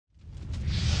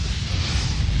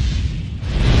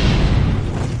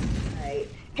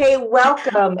Hey,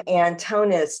 welcome,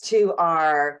 Antonis, to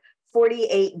our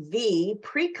 48V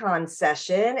pre-con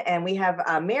session. And we have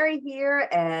Mary here,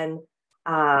 and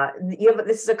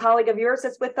this is a colleague of yours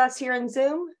that's with us here in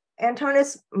Zoom.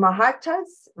 Antonis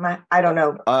Mahatas? I don't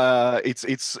know.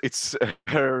 It's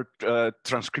her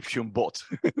transcription bot,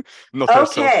 not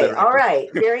herself Okay, directly. all right,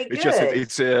 very It's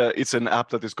good. just it's an app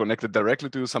that is connected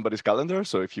directly to somebody's calendar.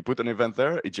 So if you put an event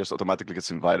there, it just automatically gets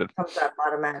invited. Comes up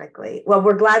automatically. Well,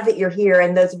 we're glad that you're here,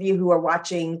 and those of you who are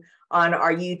watching on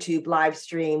our YouTube live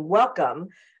stream, welcome.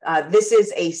 This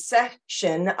is a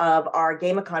section of our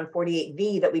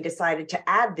GamiCon48V that we decided to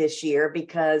add this year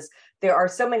because there are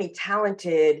so many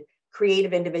talented,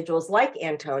 creative individuals like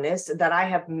Antonis that I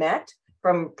have met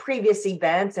from previous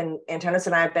events, and Antonis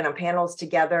and I have been on panels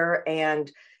together. And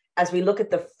as we look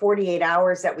at the 48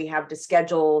 hours that we have to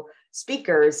schedule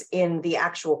speakers in the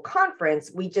actual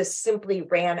conference, we just simply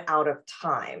ran out of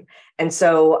time. And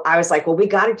so I was like, well, we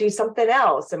got to do something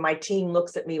else. And my team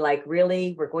looks at me like,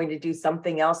 really? We're going to do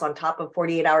something else on top of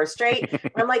 48 hours straight?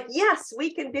 And I'm like, yes,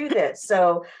 we can do this.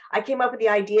 So I came up with the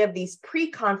idea of these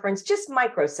pre-conference, just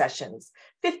micro sessions,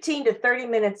 15 to 30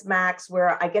 minutes max,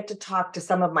 where I get to talk to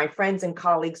some of my friends and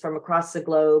colleagues from across the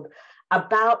globe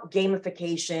about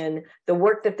gamification, the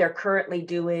work that they're currently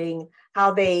doing,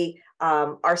 how they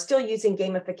are still using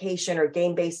gamification or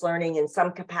game-based learning in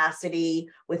some capacity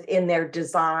within their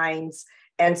designs.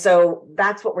 And so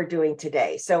that's what we're doing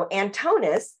today. So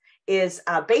Antonis is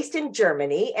based in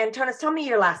Germany. Antonis, tell me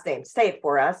your last name. Say it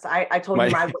for us. I told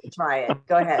you I wouldn't try it.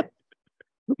 Go ahead.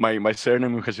 My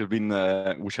surname, which has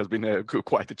been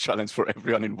quite a challenge for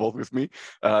everyone involved with me,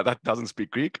 that doesn't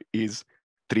speak Greek, is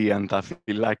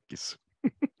Triantafyllakis.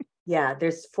 Yeah,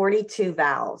 there's 42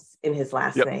 vowels in his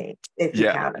last name, if you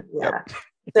count it. Yeah. Yep.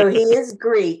 So he is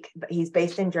Greek, but he's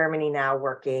based in Germany now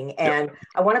working. And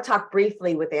I want to talk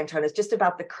briefly with Antonis just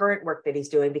about the current work that he's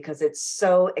doing, because it's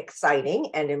so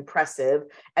exciting and impressive.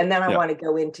 And then I want to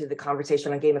go into the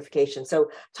conversation on gamification.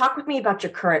 So talk with me about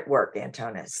your current work,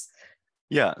 Antonis.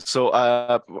 Yeah, so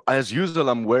as usual,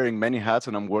 I'm wearing many hats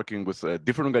and I'm working with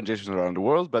different organizations around the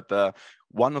world. But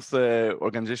one of the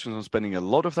organizations I'm spending a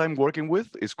lot of time working with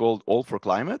is called All for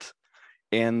Climate.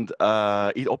 And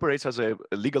it operates as a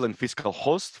legal and fiscal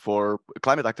host for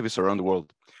climate activists around the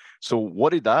world. So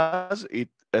what it does, it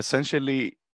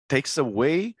essentially takes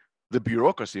away the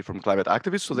bureaucracy from climate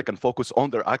activists so they can focus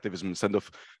on their activism instead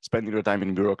of spending their time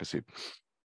in bureaucracy.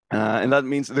 And that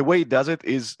means the way it does it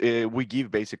is we give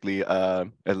basically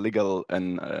a legal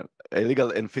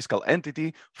and fiscal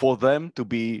entity for them to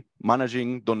be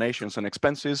managing donations and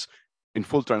expenses in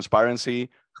full transparency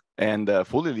and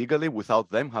fully legally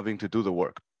without them having to do the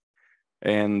work.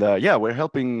 And we're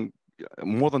helping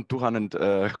more than 200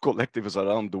 collectives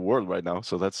around the world right now.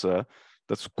 So that's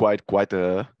quite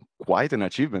an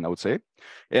achievement, I would say.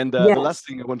 And the last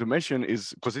thing I want to mention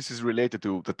is, because this is related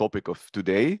to the topic of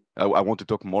today, I want to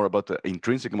talk more about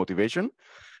intrinsic motivation.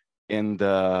 And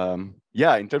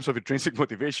in terms of intrinsic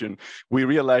motivation, we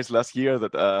realized last year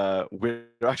that we're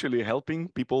actually helping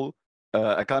people,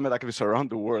 climate activists around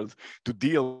the world, to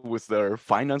deal with their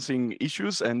financing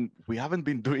issues, and we haven't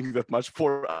been doing that much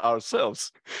for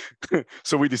ourselves.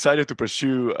 So we decided to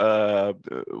pursue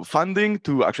funding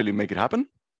to actually make it happen,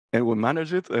 and we'll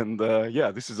manage it. And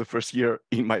this is the first year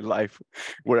in my life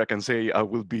where I can say I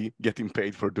will be getting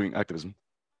paid for doing activism.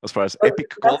 As far as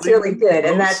epic that's really good,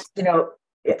 goes, and that's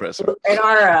impressive. In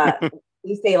our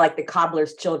we say like the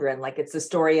cobbler's children, like it's the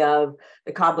story of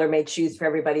the cobbler made shoes for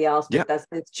everybody else, but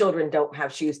its children don't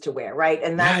have shoes to wear, right?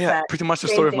 And that's pretty much the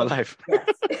story of my life. Yes.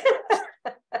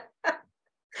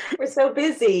 We're so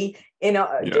busy,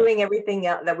 doing everything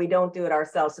that we don't do it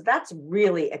ourselves. So that's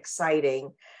really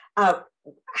exciting.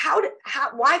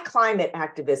 Why climate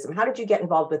activism? How did you get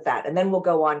involved with that? And then we'll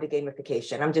go on to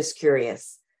gamification. I'm just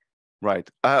curious. Right.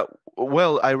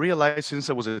 Well, I realized since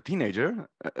I was a teenager,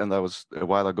 and that was a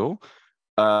while ago,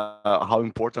 how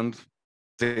important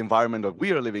the environment that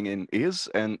we are living in is,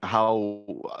 and how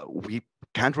we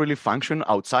can't really function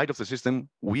outside of the system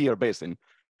we are based in.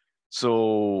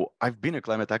 So I've been a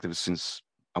climate activist since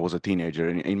I was a teenager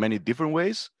in many different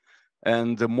ways.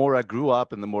 And the more I grew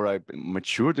up and the more I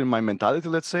matured in my mentality,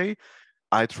 let's say,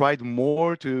 I tried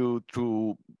more to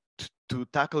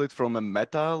tackle it from a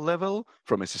meta level,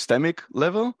 from a systemic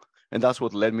level. And that's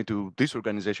what led me to this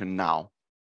organization now.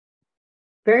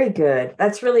 Very good.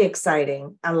 That's really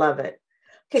exciting. I love it.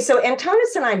 Okay, so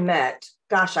Antonis and I met,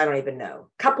 gosh, I don't even know,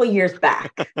 a couple of years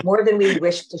back, more than we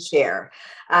wish to share.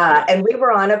 And we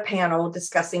were on a panel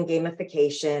discussing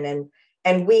gamification,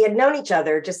 and we had known each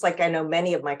other, just like I know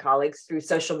many of my colleagues, through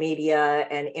social media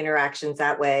and interactions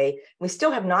that way. We still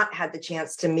have not had the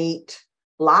chance to meet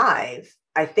live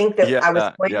I think that I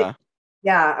was going yeah. to,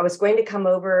 yeah, I was going to come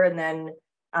over, and then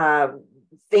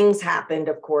things happened,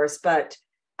 of course. But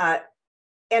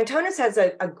Antonis has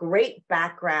a great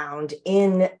background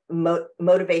in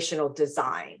motivational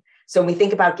design. So when we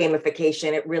think about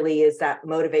gamification, it really is that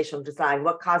motivational design.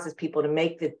 What causes people to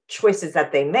make the choices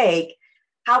that they make?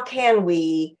 How can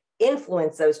we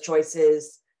influence those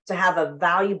choices to have a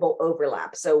valuable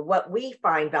overlap? So what we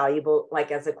find valuable,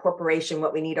 like as a corporation,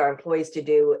 what we need our employees to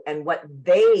do, and what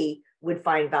they would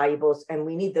find valuable, and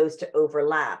we need those to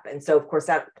overlap. And so, of course,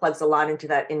 that plugs a lot into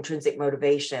that intrinsic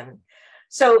motivation.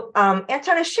 So,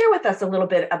 Antonis, share with us a little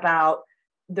bit about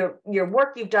your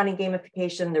work you've done in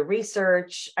gamification, the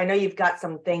research. I know you've got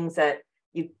some things that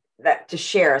to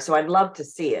share, so I'd love to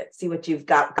see what you've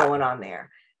got going on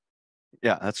there.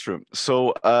 Yeah, that's true.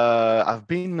 So I've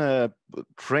been a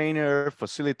trainer,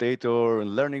 facilitator,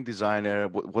 learning designer,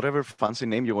 whatever fancy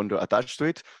name you want to attach to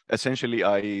it. Essentially,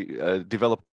 I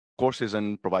develop courses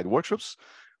and provide workshops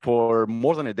for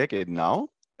more than a decade now.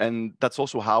 And that's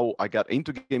also how I got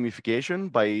into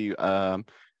gamification, by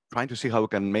trying to see how I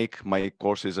can make my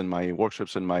courses and my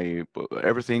workshops and my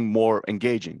everything more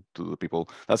engaging to the people.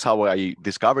 That's how I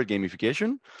discovered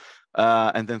gamification.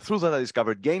 And then through that, I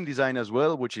discovered game design as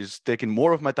well, which is taking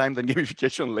more of my time than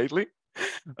gamification lately.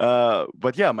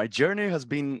 But yeah, my journey has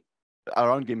been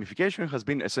around gamification, has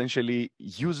been essentially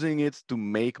using it to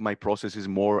make my processes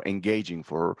more engaging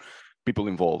for people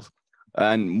involved.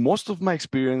 And most of my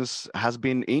experience has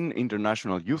been in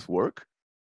international youth work,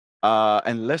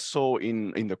 and less so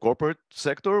in the corporate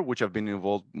sector, which I've been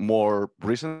involved more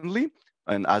recently,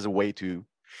 and as a way to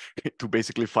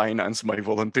basically finance my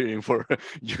volunteering for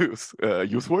youth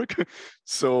work.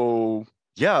 So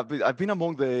yeah, I've been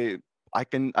among the, I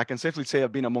can safely say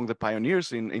I've been among the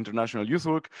pioneers in international youth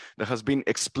work that has been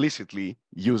explicitly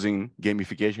using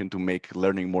gamification to make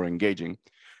learning more engaging.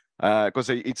 Because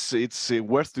it's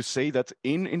worth to say that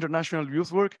in international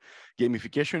youth work,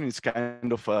 gamification is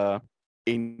kind of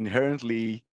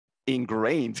inherently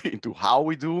ingrained into how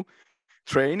we do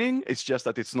training. It's just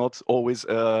that it's not always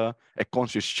a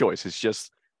conscious choice. It's just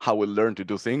how we learn to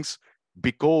do things,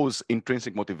 because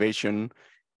intrinsic motivation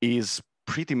is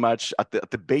pretty much at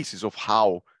the basis of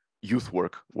how youth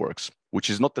work works,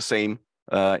 which is not the same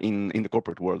in the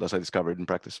corporate world, as I discovered in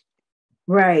practice.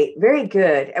 Right. Very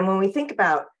good. And when we think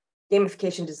about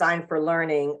gamification design for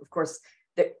learning, of course,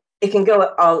 it can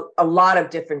go a lot of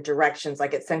different directions.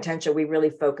 Like at Sentential, we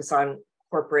really focus on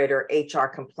corporate or HR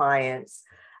compliance.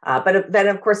 But then,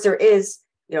 of course, there is,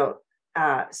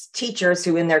 teachers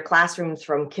who in their classrooms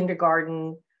from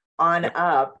kindergarten on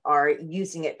up are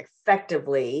using it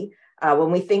effectively. When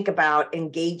we think about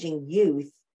engaging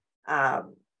youth,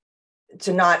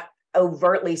 to not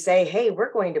overtly say, hey,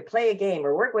 we're going to play a game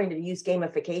or we're going to use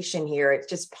gamification here. It's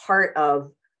just part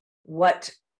of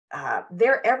what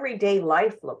their everyday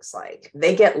life looks like.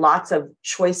 They get lots of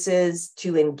choices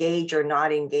to engage or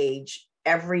not engage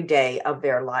every day of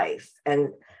their life. And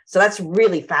so that's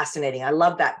really fascinating. I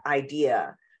love that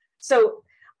idea. So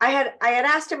I had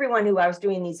asked everyone who I was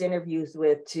doing these interviews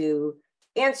with to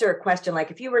answer a question,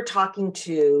 like if you were talking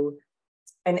to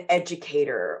an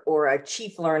educator or a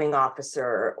chief learning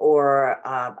officer or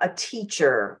a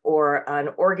teacher or an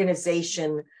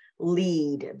organization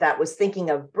lead that was thinking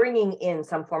of bringing in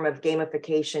some form of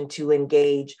gamification to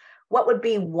engage, what would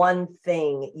be one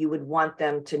thing you would want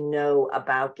them to know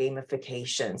about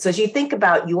gamification? So as you think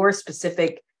about your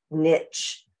specific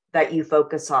niche that you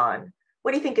focus on,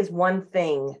 what do you think is one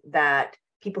thing that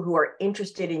people who are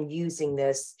interested in using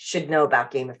this should know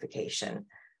about gamification?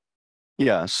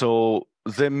 Yeah, so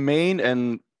the main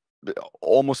and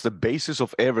almost the basis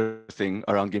of everything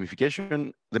around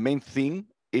gamification, the main thing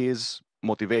is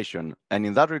motivation. And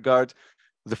in that regard,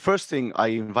 the first thing I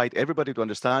invite everybody to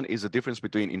understand is the difference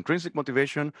between intrinsic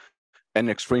motivation and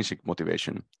extrinsic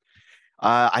motivation.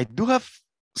 I do have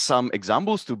some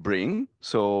examples to bring.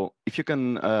 So if you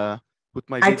can put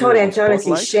my video I told on Antonis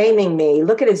spotlight. he's shaming me.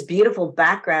 Look at his beautiful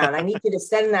background. I need you to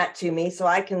send that to me so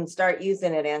I can start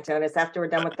using it, Antonis, after we're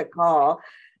done with the call.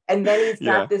 And then he's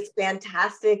got this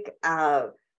fantastic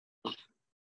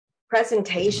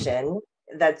presentation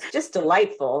that's just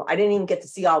delightful. I didn't even get to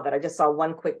see all of it. I just saw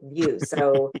one quick view.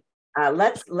 So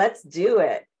let's do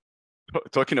it.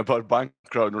 Talking about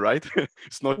background, right?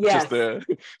 It's not just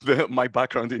my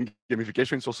background in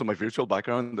gamification, it's also my virtual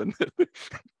background and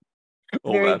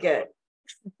all Very that. good.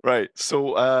 Right.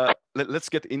 So let's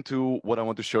get into what I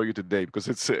want to show you today, because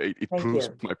it proves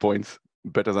my point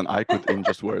better than I could in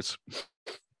just words.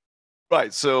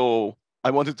 Right. So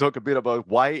I want to talk a bit about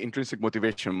why intrinsic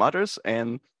motivation matters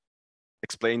and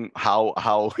explain how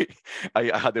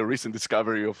I had a recent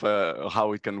discovery of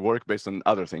how it can work based on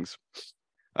other things.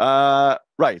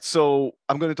 Right, so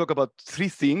I'm going to talk about three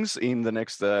things in the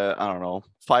next, I don't know,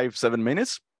 5-7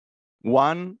 minutes.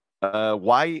 One,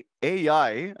 why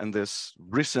AI and this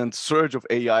recent surge of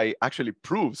AI actually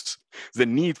proves the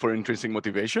need for intrinsic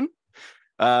motivation.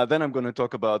 Then I'm going to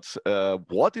talk about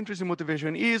what intrinsic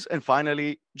motivation is, and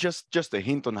finally, just a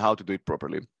hint on how to do it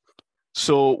properly.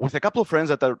 So, with a couple of friends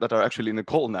that are actually in the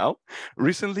call now,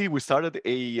 recently we started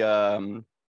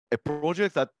a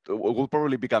project that will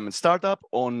probably become a startup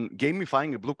on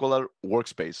gamifying a blue-collar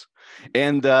workspace.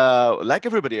 And like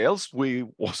everybody else, we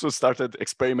also started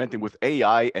experimenting with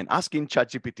AI and asking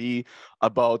ChatGPT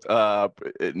about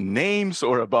names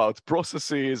or about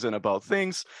processes and about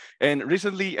things. And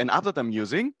recently, an app that I'm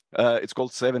using, it's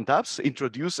called 7taps,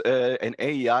 introduced an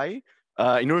AI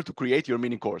in order to create your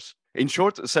mini course. In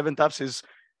short, 7taps is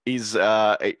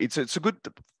it's a good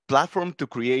platform to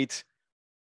create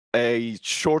a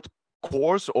short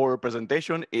course or a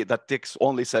presentation that takes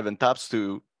only 7 taps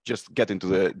to just get into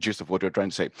the gist of what you're trying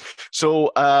to say.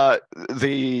 So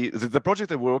the project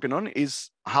that we're working on is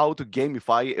how to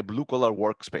gamify a blue-collar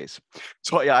workspace.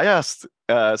 So I asked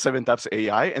 7taps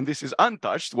AI, and this is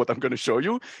untouched. What I'm going to show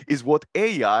you is what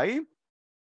AI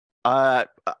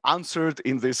answered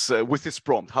in this with this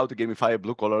prompt, how to gamify a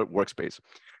blue-collar workspace.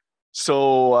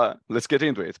 So let's get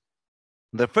into it.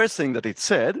 The first thing that it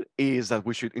said is that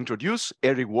we should introduce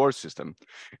a reward system.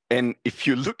 And if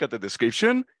you look at the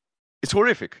description, it's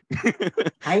horrific.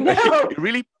 I know.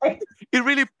 Like, it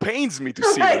really pains me to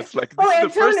see that. Like, this is the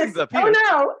first thing that appears.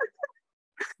 Oh no.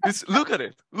 Look at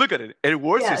it. A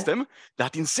reward system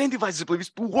that incentivizes employees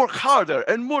to work harder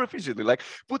and more efficiently, like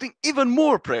putting even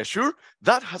more pressure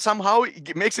that somehow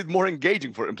makes it more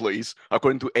engaging for employees,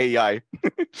 according to AI.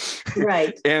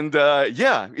 Right. And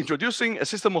introducing a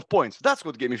system of points. That's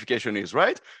what gamification is,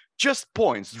 right? Just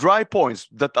points, dry points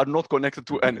that are not connected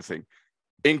to anything.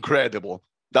 Incredible.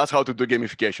 That's how to do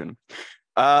gamification.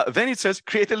 Then it says,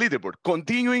 create a leaderboard,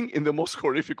 continuing in the most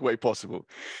horrific way possible.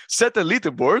 Set a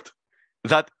leaderboard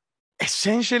that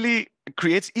essentially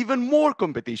creates even more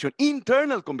competition,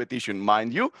 internal competition,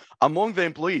 mind you, among the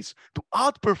employees to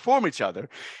outperform each other.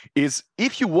 Is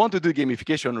if you want to do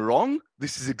gamification wrong,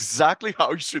 this is exactly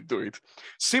how you should do it.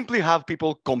 Simply have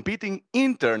people competing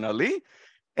internally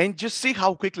and just see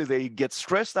how quickly they get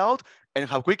stressed out and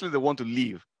how quickly they want to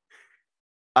leave.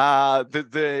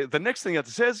 The next thing that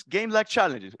it says, game-like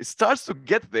challenges. It starts to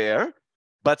get there,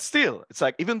 but still, it's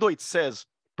like, even though it says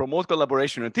promote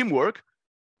collaboration and teamwork,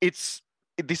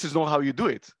 this is not how you do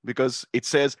it, because it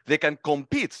says they can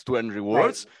compete to earn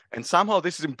rewards, and somehow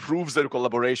this improves their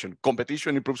collaboration.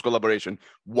 Competition improves collaboration.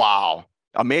 Wow,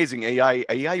 amazing.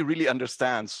 AI really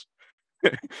understands.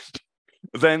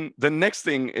 Then the next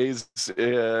thing is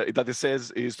that it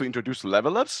says is to introduce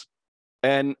level ups,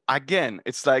 and again,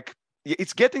 it's like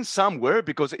it's getting somewhere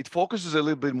because it focuses a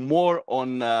little bit more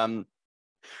on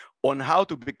how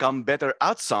to become better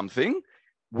at something,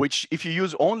 which if you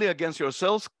use only against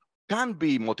yourselves can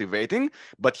be motivating,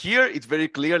 but here it very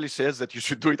clearly says that you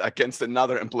should do it against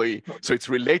another employee. So it's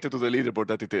related to the leaderboard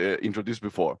that it introduced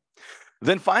before.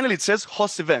 Then finally, it says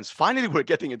host events. Finally, we're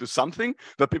getting into something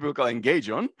that people can engage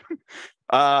on,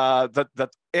 that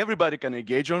everybody can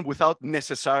engage on without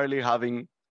necessarily having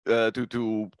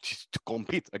to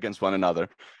compete against one another.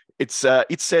 It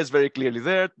says very clearly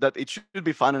there that it should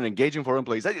be fun and engaging for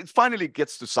employees. It finally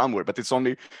gets to somewhere, but it's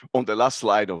only on the last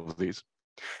slide of this.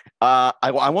 I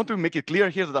want to make it clear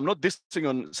here that I'm not dissing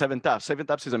on 7taps.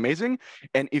 7taps is amazing.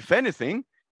 And if anything,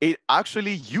 it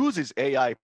actually uses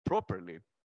AI properly.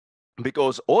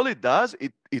 Because all it does,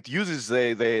 it uses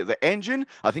the engine.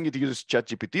 I think it uses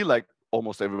ChatGPT like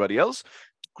almost everybody else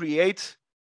to create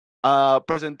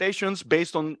presentations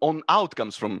based on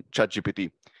outcomes from ChatGPT.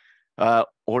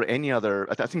 Or any other.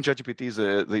 I think ChatGPT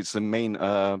is the main,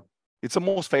 it's the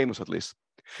most famous at least.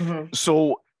 Mm-hmm.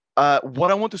 So what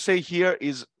I want to say here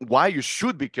is why you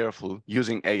should be careful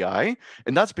using AI.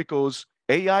 And that's because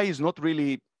AI is not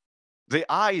really, the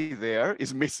I there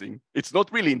is missing. It's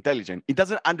not really intelligent. It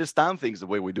doesn't understand things the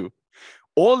way we do.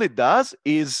 All it does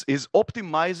is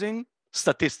optimizing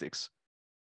statistics.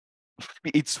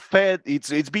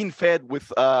 It's being fed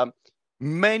with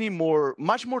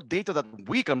much more data that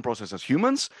we can process as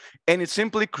humans, and it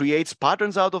simply creates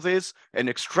patterns out of this and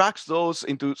extracts those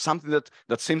into something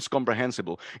that seems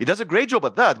comprehensible. It does a great job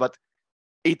at that, but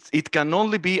it can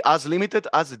only be as limited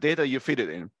as the data you feed it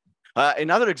in.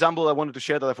 Another example I wanted to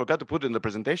share that I forgot to put in the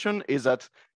presentation is that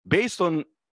based on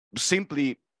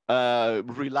simply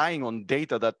relying on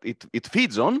data that it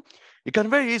feeds on, it can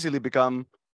very easily become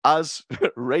as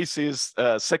racist,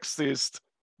 sexist,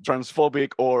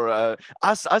 transphobic, or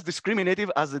as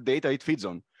discriminative as the data it feeds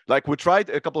on. Like we tried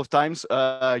a couple of times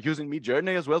using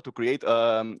Midjourney as well to create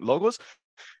logos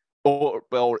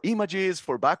or images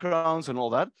for backgrounds and all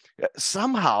that.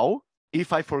 Somehow,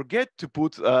 if I forget to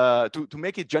put to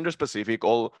make it gender specific,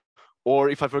 or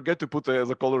if I forget to put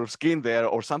the color of skin there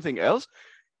or something else,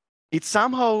 it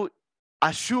somehow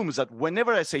assumes that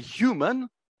whenever I say human,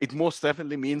 it most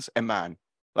definitely means a man.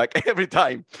 Like every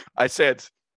time I said,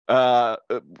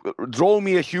 draw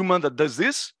me a human that does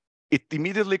this, it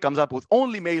immediately comes up with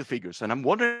only male figures. And I'm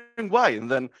wondering why.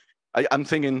 And then I'm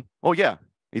thinking, oh yeah,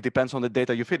 it depends on the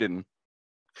data you feed in.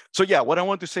 So yeah, what I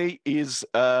want to say is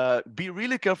be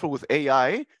really careful with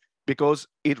AI because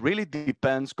it really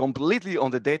depends completely on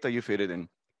the data you feed it in.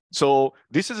 So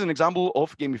this is an example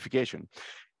of gamification.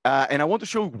 And I want to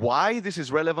show why this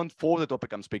is relevant for the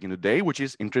topic I'm speaking today, which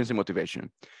is intrinsic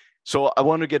motivation. So I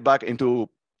want to get back into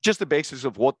just the basics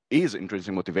of what is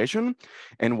intrinsic motivation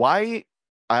and why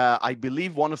I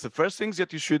believe one of the first things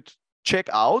that you should check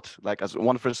out, like as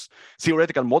one of the first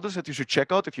theoretical models that you should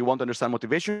check out if you want to understand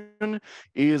motivation,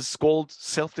 is called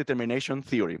self-determination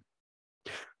theory.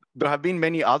 There have been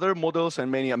many other models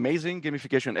and many amazing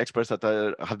gamification experts that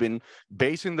have been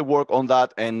basing the work on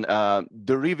that and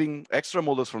deriving extra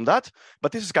models from that.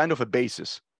 But this is kind of a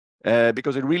basis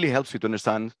because it really helps you to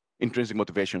understand intrinsic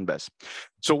motivation best.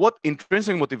 So what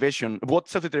intrinsic motivation, what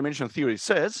self-determination theory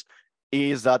says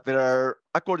is that there are,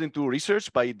 according to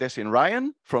research by Deci and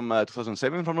Ryan from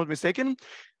 2007, if I'm not mistaken,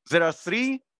 there are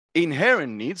 3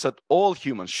 inherent needs that all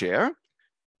humans share.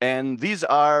 And these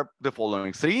are the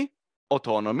following 3.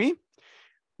 Autonomy,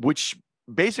 which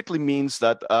basically means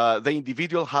that the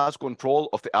individual has control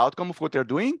of the outcome of what they're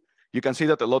doing. You can see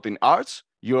that a lot in arts.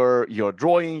 You're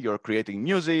drawing, you're creating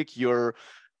music, you're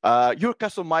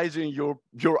customizing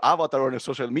your avatar on a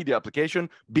social media application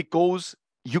because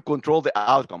you control the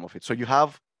outcome of it. So you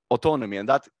have autonomy, and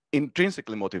that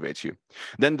intrinsically motivates you.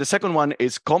 Then the second one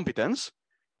is competence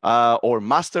or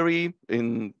mastery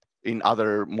in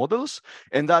other models.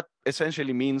 And that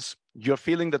essentially means you're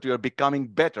feeling that you are becoming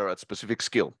better at specific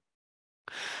skill.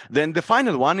 Then the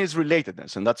final one is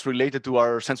relatedness, and that's related to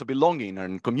our sense of belonging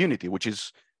and community, which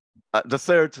is the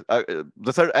third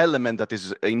element that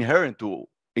is inherent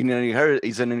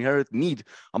is an inherent need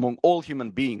among all human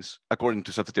beings, according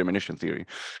to self-determination theory.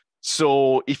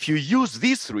 So if you use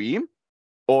these 3,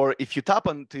 or if you tap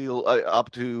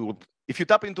into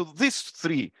these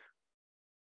 3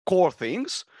 core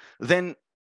things, then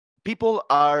people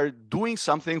are doing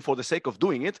something for the sake of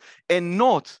doing it and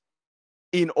not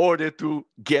in order to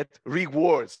get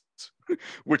rewards,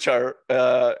 which are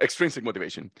extrinsic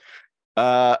motivation.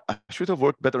 I should have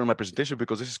worked better on my presentation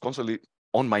because this is constantly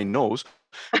on my nose,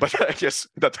 but I guess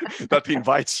that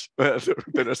invites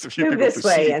the rest of you people to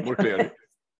see it more clearly.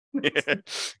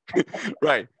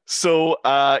 Right. So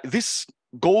this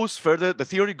goes further. The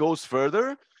theory goes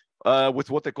further with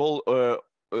what they call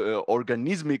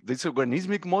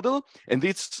organismic model, and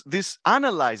this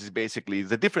analyzes basically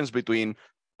the difference between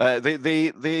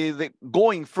they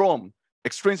going from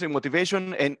extrinsic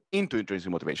motivation and into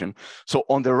intrinsic motivation. So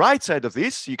on the right side of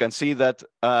this, you can see that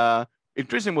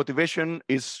intrinsic motivation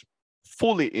is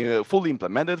fully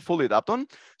implemented, fully adapted on.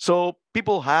 So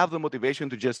people have the motivation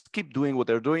to just keep doing what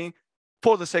they're doing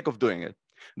for the sake of doing it.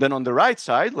 Then on the right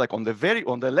side, like on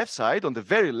the left side, on the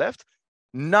very left,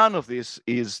 none of this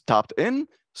is tapped in.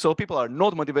 So people are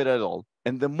not motivated at all.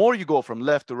 And the more you go from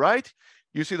left to right,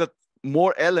 you see that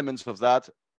more elements of that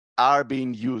are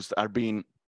being used, are being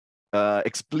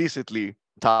explicitly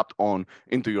tapped on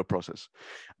into your process.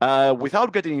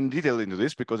 Without getting in detail into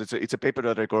this, because it's a paper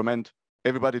that I recommend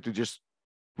everybody to just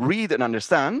read and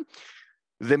understand,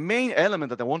 the main element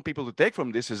that I want people to take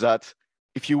from this is that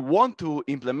if you want to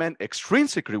implement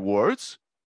extrinsic rewards,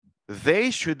 they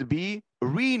should be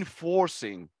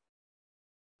reinforcing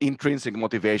intrinsic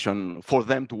motivation for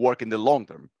them to work in the long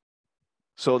term.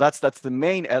 So that's the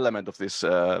main element of this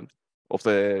of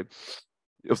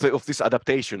this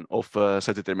adaptation of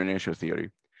self-determination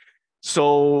theory.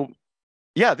 So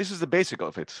yeah, this is the basic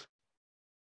of it.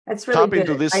 That's really Tap good.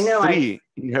 into these 3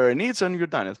 inherent needs and you're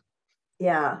done it.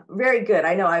 Yeah, very good.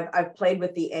 I know I've played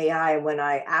with the AI. When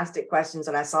I asked it questions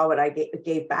and I saw what I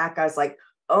gave back, I was like,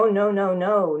 oh,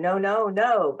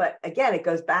 no. But again, it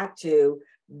goes back to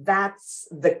that's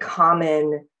the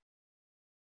common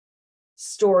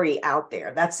story out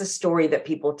there. That's the story that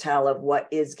people tell of what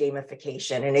is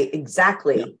gamification. And it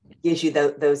exactly gives you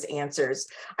those answers.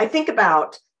 I think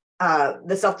about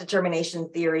the self-determination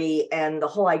theory and the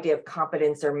whole idea of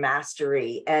competence or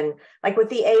mastery. And like with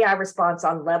the AI response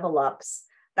on level ups,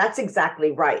 that's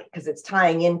exactly right, because it's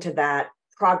tying into that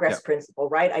progress principle,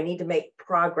 right? I need to make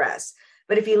progress.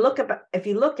 But if you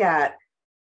look at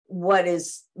what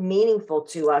is meaningful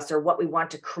to us or what we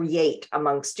want to create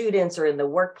among students or in the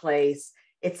workplace,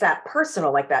 it's that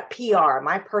personal, like that PR,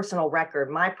 my personal record,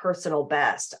 my personal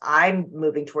best. I'm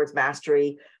moving towards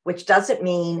mastery, which doesn't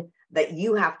mean that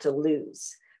you have to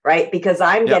lose, right? Because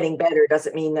I'm getting better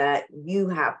doesn't mean that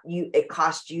it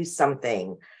costs you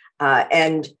something.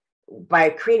 And by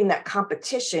creating that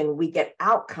competition, we get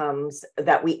outcomes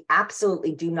that we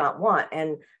absolutely do not want.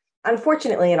 And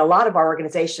unfortunately, in a lot of our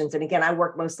organizations, and again, I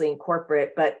work mostly in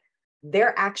corporate, but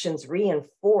their actions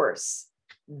reinforce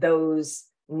those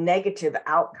negative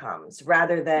outcomes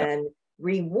rather than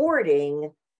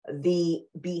rewarding the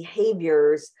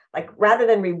behaviors, like rather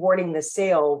than rewarding the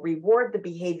sale, reward the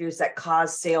behaviors that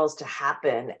cause sales to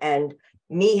happen, and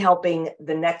me helping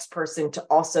the next person to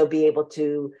also be able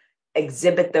to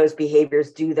exhibit those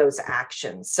behaviors, do those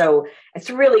actions. So it's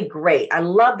really great. I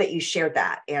love that you shared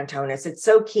that, Antonis. It's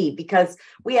so key because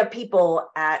we have people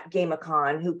at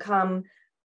GamiCon who come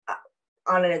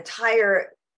on an entire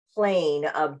plane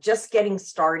of just getting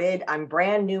started. I'm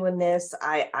brand new in this.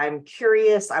 I'm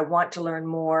curious. I want to learn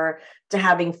more, to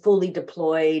having fully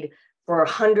deployed for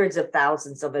hundreds of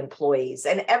thousands of employees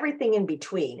and everything in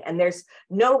between. And there's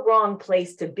no wrong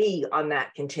place to be on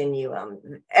that continuum.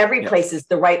 Every place is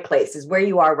the right place, is where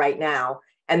you are right now.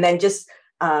 And then just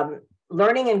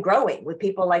learning and growing with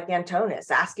people like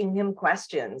Antonis, asking him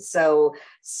questions. So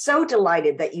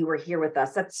delighted that you were here with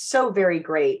us. That's so very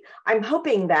great. I'm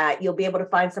hoping that you'll be able to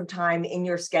find some time in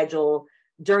your schedule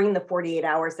during the 48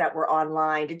 hours that we're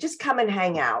online to just come and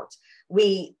hang out.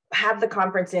 We have the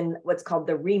conference in what's called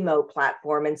the remote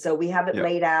platform. And so we have it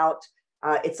laid out.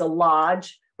 It's a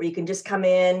lodge where you can just come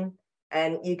in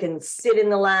and you can sit in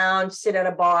the lounge, sit at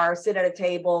a bar, sit at a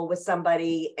table with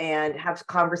somebody and have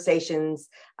conversations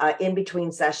in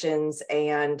between sessions.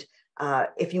 And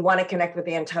if you want to connect with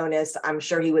Antonis, I'm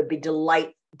sure he would be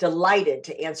delighted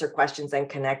to answer questions and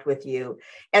connect with you.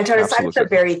 Antonis, I'm so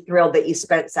very thrilled that you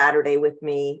spent Saturday with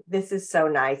me. This is so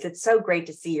nice. It's so great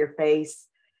to see your face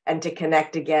and to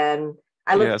connect again.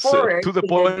 I look forward to the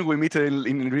point we meet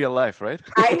in real life, right?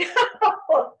 I know.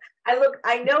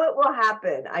 I know it will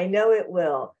happen. I know it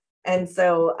will. And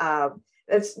so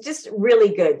it's just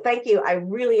really good. Thank you. I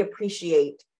really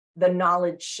appreciate the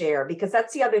knowledge share, because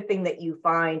that's the other thing that you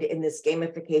find in this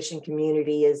gamification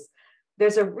community is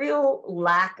there's a real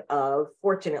lack of,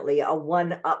 fortunately, a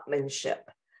one-upmanship.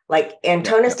 Like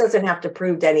Antonis doesn't have to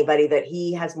prove to anybody that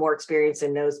he has more experience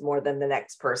and knows more than the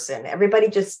next person. Everybody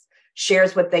just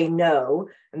shares what they know,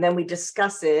 and then we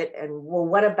discuss it. And well,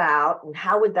 what about, and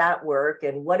how would that work?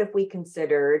 And what if we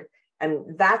considered?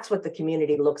 And that's what the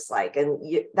community looks like. And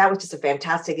that was just a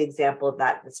fantastic example of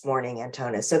that this morning,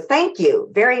 Antonis. So thank you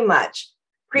very much.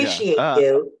 Appreciate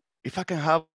you. If I can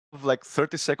have like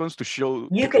 30 seconds to show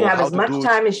you can have as much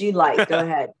time as you like. Go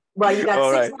ahead. Well, you got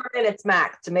All 6 more minutes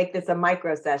max to make this a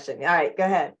micro session. All right, go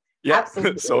ahead. Yeah,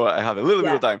 absolutely. So I have a little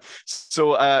bit of time.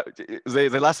 So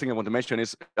the last thing I want to mention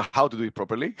is how to do it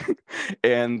properly.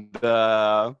 And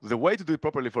the way to do it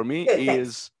properly for me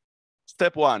is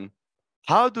step one.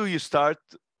 How do you start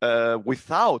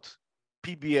without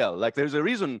PBL? Like there's a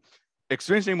reason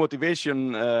extrinsic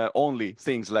motivation only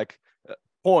things like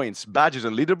points, badges,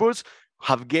 and leaderboards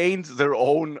have gained their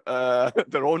own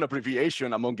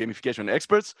abbreviation among gamification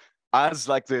experts as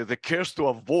like the curse to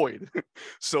avoid.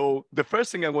 So the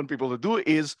first thing I want people to do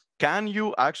is, can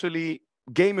you actually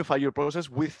gamify your process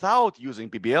without using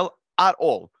PBL at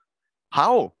all?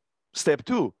 How? Step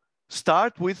two,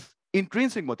 start with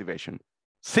intrinsic motivation.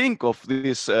 Think of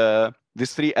these 3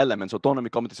 elements: autonomy,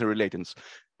 competence, and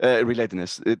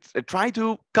relatedness. Try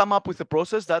to come up with a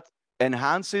process that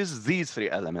enhances these 3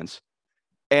 elements.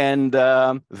 And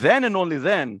then and only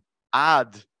then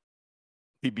add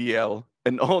PBL,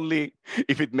 and only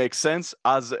if it makes sense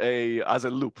as a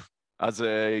loop, as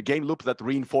a game loop that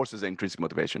reinforces the intrinsic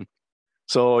motivation.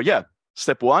 So yeah,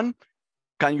 step one,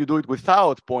 can you do it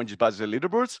without points, badges, and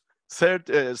leaderboards?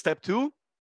 Step two,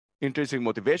 intrinsic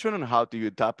motivation, and how do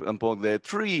you tap upon the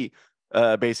 3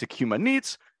 basic human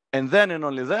needs. And then and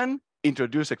only then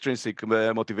introduce extrinsic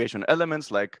motivation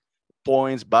elements like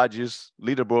points, badges,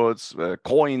 leaderboards,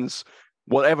 coins,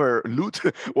 whatever loot,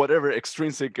 whatever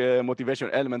extrinsic motivation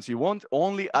elements you want,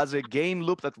 only as a game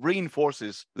loop that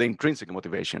reinforces the intrinsic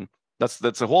motivation. That's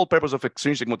the whole purpose of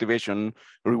extrinsic motivation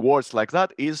rewards like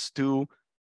that, is to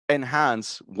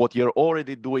enhance what you're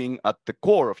already doing at the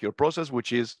core of your process,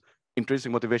 which is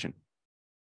intrinsic motivation.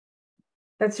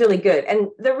 That's really good. And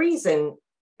the reason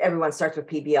everyone starts with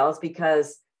PBL is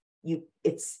because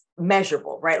it's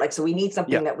measurable, right? Like, so we need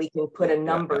something that we can put a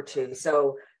number to.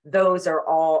 So those are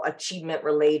all achievement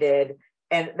related.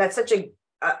 And that's such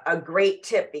a great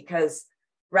tip, because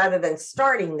rather than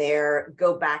starting there,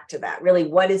 go back to that. Really,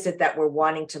 what is it that we're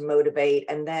wanting to motivate?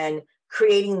 And then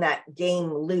creating that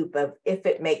game loop of if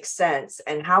it makes sense,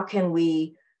 and how can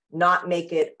we not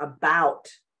make it about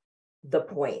the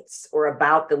points or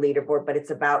about the leaderboard, but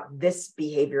it's about this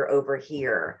behavior over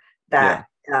here that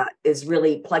is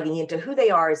really plugging into who they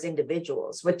are as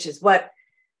individuals, which is what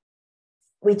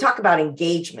we talk about: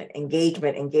 engagement. And,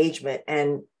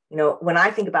 you know, when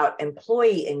I think about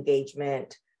employee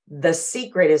engagement, the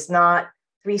secret is not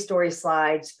 3-story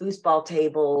slides, foosball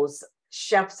tables,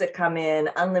 chefs that come in,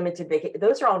 unlimited vacation.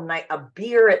 Those are all night, a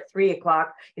beer at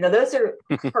 3:00. You know, those are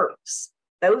perks.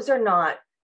 Those are not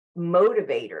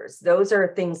motivators. Those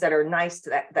are things that are nice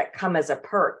that come as a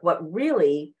perk. What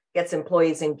really gets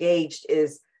employees engaged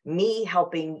is me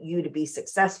helping you to be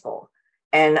successful.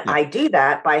 And I do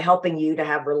that by helping you to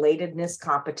have relatedness,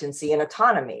 competency, and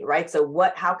autonomy, right? So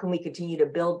how can we continue to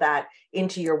build that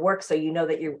into your work, so you know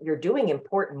that you're doing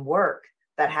important work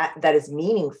that is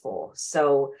meaningful?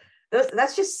 So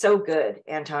that's just so good,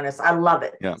 Antonis. I love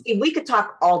it. Yeah. See, we could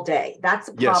talk all day. That's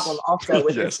the problem also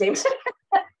with this game.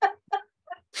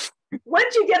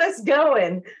 Once you get us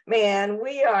going, man,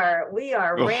 we are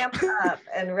ramped up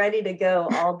and ready to go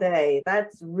all day.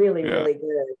 That's really, really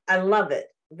good. I love it.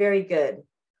 Very good.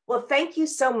 Well, thank you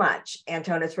so much,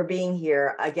 Antonis, for being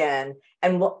here again.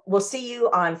 And we'll see you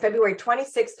on February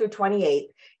 26th through 28th.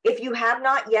 If you have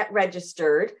not yet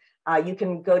registered, you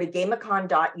can go to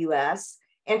GamiCon.us.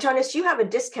 Antonis, you have a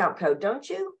discount code, don't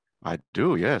you? I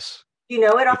do, yes. Do you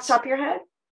know it off the top of your head?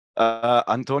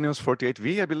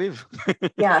 Antonius48V, I believe.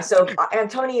 Yeah, so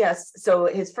Antonius, so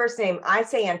his first name, I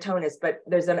say Antonis, but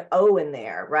there's an O in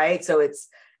there, right? So it's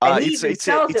a Greek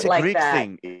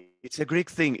thing. It's a Greek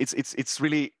thing. It's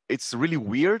really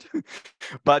weird,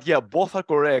 but yeah, both are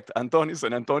correct. Antonis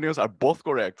and Antonius are both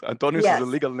correct. Antonius is a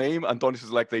legal name. Antonius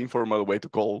is like the informal way to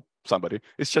call somebody.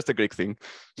 It's just a Greek thing.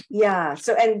 Yeah.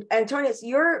 So, and Antonius,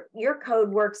 your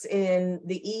code works in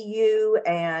the EU,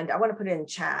 and I want to put it in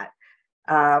chat.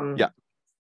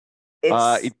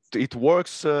 It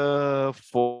works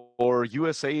for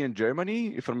USA and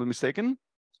Germany, if I'm not mistaken.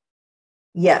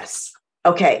 Yes.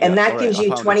 Okay. And that gives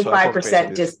you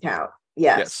 25% discount.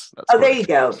 Yes. Oh, there you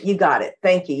go. You got it.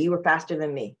 Thank you. You were faster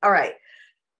than me. All right.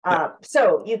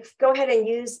 So you go ahead and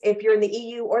use, if you're in the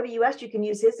EU or the US, you can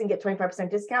use his and get 25%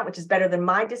 discount, which is better than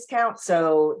my discount.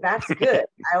 So that's good.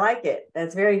 I like it.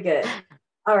 That's very good.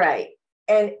 All right.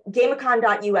 And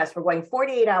GamiCon.us, we're going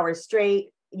 48 hours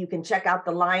straight. You can check out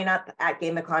the lineup at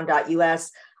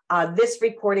GamiCon.us. This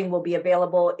recording will be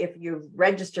available if you've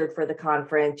registered for the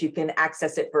conference. You can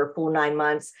access it for a full 9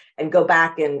 months and go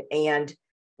back and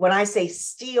when I say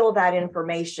steal that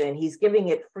information, he's giving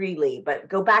it freely, but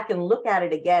go back and look at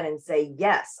it again and say,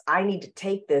 yes, I need to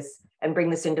take this and bring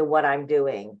this into what I'm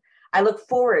doing. I look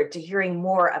forward to hearing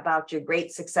more about your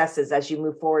great successes as you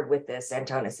move forward with this,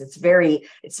 Antonis.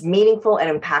 It's meaningful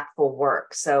and impactful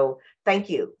work. So thank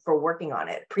you for working on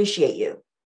it. Appreciate you.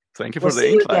 Thank you for the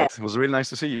invite. It was really nice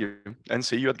to see you, and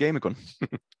see you at GamiCon.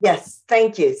 Yes,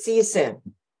 thank you. See you soon.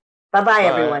 Bye-bye,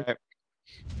 everyone.